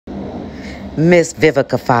Miss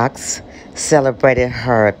Vivica Fox celebrated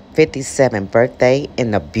her 57th birthday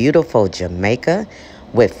in the beautiful Jamaica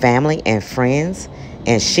with family and friends,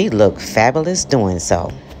 and she looked fabulous doing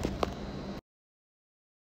so.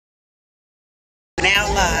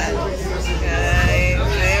 Now live.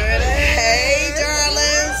 Hey,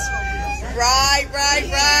 darlings. Right.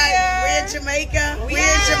 We're in Jamaica.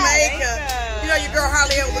 You know, your girl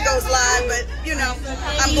hardly ever goes live, but, you know,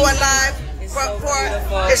 I'm going live for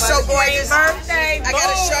it's so gorgeous. I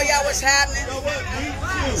got to show y'all what's happening.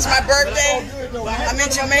 It's my birthday. I'm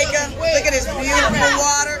in Jamaica. Look at this beautiful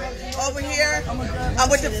water over here. I'm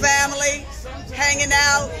with the family, hanging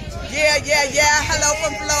out. Yeah. Hello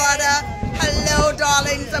from Florida. Hello,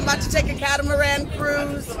 darlings. I'm about to take a catamaran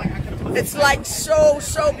cruise. It's like so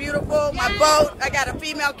beautiful. My boat, I got a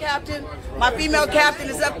female captain. My female captain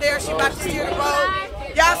is up there. She's about to steer the boat.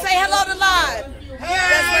 Y'all say hello to live.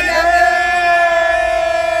 That's what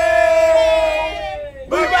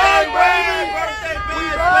we back,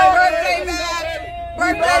 baby.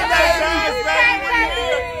 Birthday bash.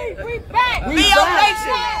 We back. B.O.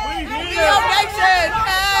 Nation. B.O. Nation.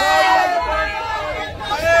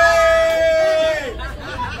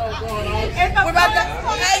 We're about to,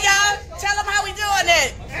 hey,